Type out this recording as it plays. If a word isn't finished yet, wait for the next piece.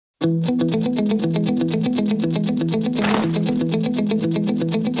All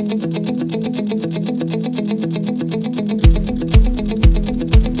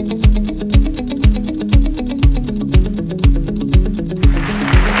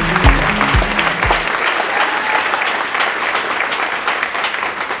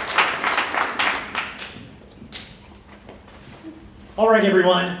right,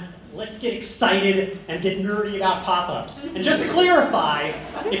 everyone, let's get excited and get nerdy about pop-ups. And just to clarify,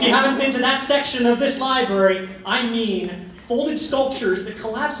 if you haven't been to that section of this library, I mean folded sculptures that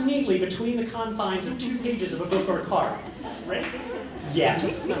collapse neatly between the confines of 2 pages of a book or card. Right?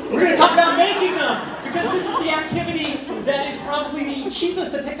 Yes. We're going to talk about making them, because this is the activity that is probably the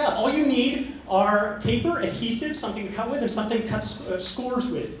cheapest to pick up. All you need are paper, adhesive, something to cut with, and something to cut scores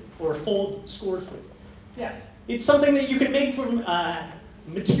with, or fold scores with. Yes. It's something that you can make from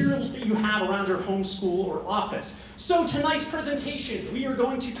materials that you have around your home, school, or office. So tonight's presentation, we are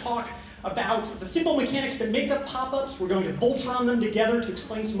going to talk about the simple mechanics that make up pop-ups. We're going to Voltron them together to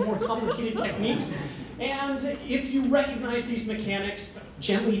explain some more complicated techniques. And if you recognize these mechanics,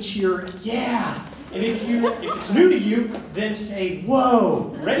 gently cheer, yeah. And if it's new to you, then say,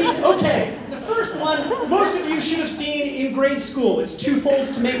 whoa. Ready? Okay. The first one, most of you should have seen in grade school. It's 2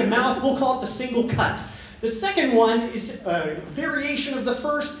 folds to make a mouth. We'll call it the single cut. The second one is a variation of the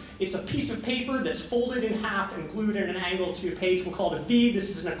first. It's a piece of paper that's folded in half and glued at an angle to a page. We'll call it a V. This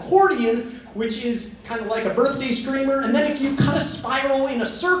is an accordion, which is kind of like a birthday streamer. And then if you cut a spiral in a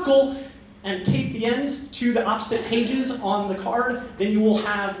circle and tape the ends to the opposite pages on the card, then you will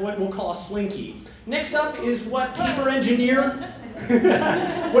have what we'll call a slinky. Next up is what paper engineer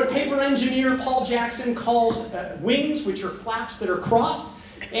Paul Jackson calls wings, which are flaps that are crossed.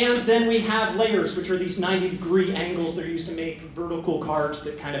 And then we have layers, which are these 90-degree angles that are used to make vertical cards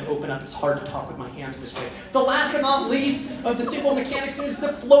that kind of open up. It's hard to talk with my hands this way. The last but not least of the simple mechanics is the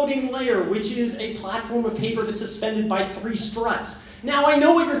floating layer, which is a platform of paper that's suspended by 3 struts. Now, I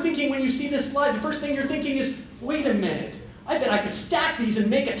know what you're thinking when you see this slide. The first thing you're thinking is, wait a minute. I bet I could stack these and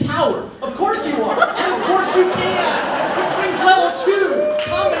make a tower. Of course you are, and of course you can. Which brings level 2,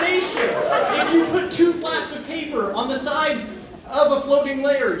 combinations. If you put 2 flaps of paper on the sides of a floating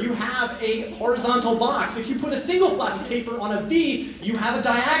layer, you have a horizontal box. If you put a single flap of paper on a V, you have a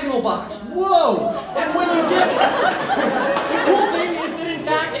diagonal box. Whoa! And when you get... the cool thing is that, in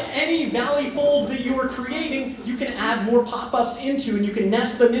fact, any valley fold that you are creating, you can add more pop-ups into, and you can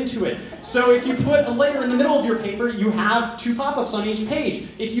nest them into it. So if you put a layer in the middle of your paper, you have 2 pop-ups on each page.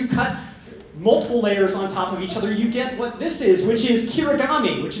 If you cut multiple layers on top of each other, you get what this is, which is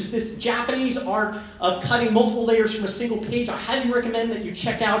kirigami, which is this Japanese art of cutting multiple layers from a single page. I highly recommend that you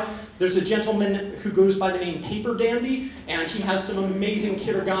check out. There's a gentleman who goes by the name Paper Dandy, and he has some amazing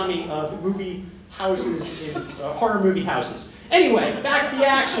kirigami of movie houses, in horror movie houses. Anyway, back to the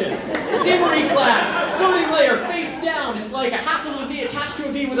action. Scenery flats, floating layer, face down. It's like a half of a V attached to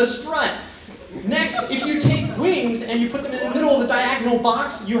a V with a strut. Next, if you take wings and you put them in the middle of the diagonal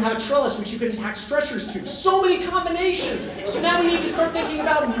box, you have a trellis which you can attach structures to. So many combinations. So now we need to start thinking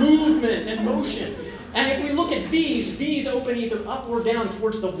about movement and motion. And if we look at V's open either up or down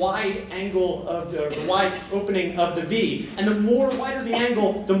towards the wide angle of the wide opening of the V. And the more wider the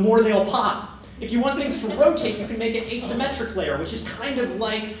angle, the more they'll pop. If you want things to rotate, you can make an asymmetric layer, which is kind of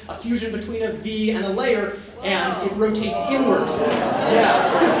like a fusion between a V and a layer, and it rotates inwards.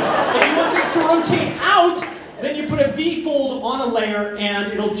 Yeah. If you want things to rotate out, then you put a V fold on a layer,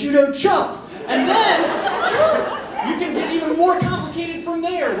 and it'll judo jump. And then you can get even more complicated from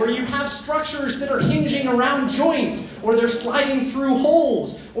there, where you have structures that are hinging around joints, or they're sliding through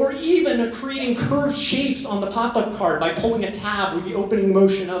holes, or even creating curved shapes on the pop-up card by pulling a tab with the opening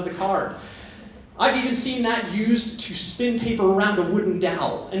motion of the card. I've even seen that used to spin paper around a wooden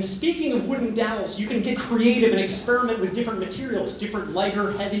dowel. And speaking of wooden dowels, you can get creative and experiment with different materials, different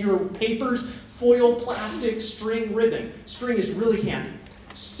lighter, heavier papers, foil, plastic, string, ribbon. String is really handy.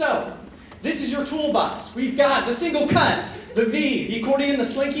 So, this is your toolbox. We've got the single cut, the V, the accordion, the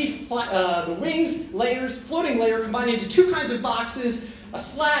slinky, the wings, layers, floating layer combined into 2 kinds of boxes, a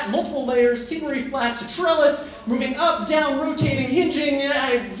slat, multiple layers, scenery flats, a trellis, moving up, down, rotating, hinging.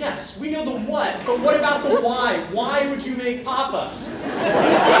 Yes, we know the what, but what about the why? Why would you make pop-ups?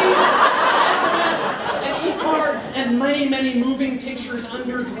 Because SMS and e-cards and many, many moving pictures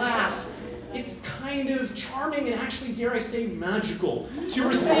under glass, it's kind of charming and actually, dare I say, magical to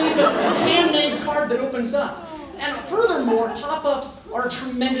receive a handmade card that opens up. And furthermore, pop-ups are a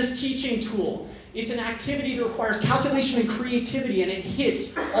tremendous teaching tool. It's an activity that requires calculation and creativity, and it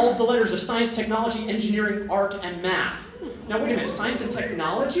hits all of the letters of science, technology, engineering, art, and math. Now wait a minute, science and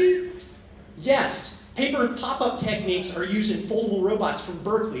technology? Yes, Paper pop-up techniques are used in foldable robots from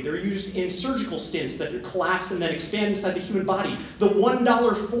Berkeley. They're used in surgical stents that collapse and then expand inside the human body. The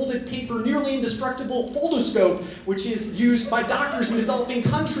 $1 folded paper, nearly indestructible foldoscope, which is used by doctors in developing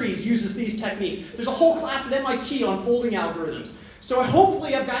countries, uses these techniques. There's a whole class at MIT on folding algorithms. So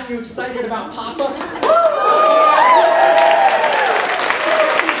hopefully I've gotten you excited about pop-ups.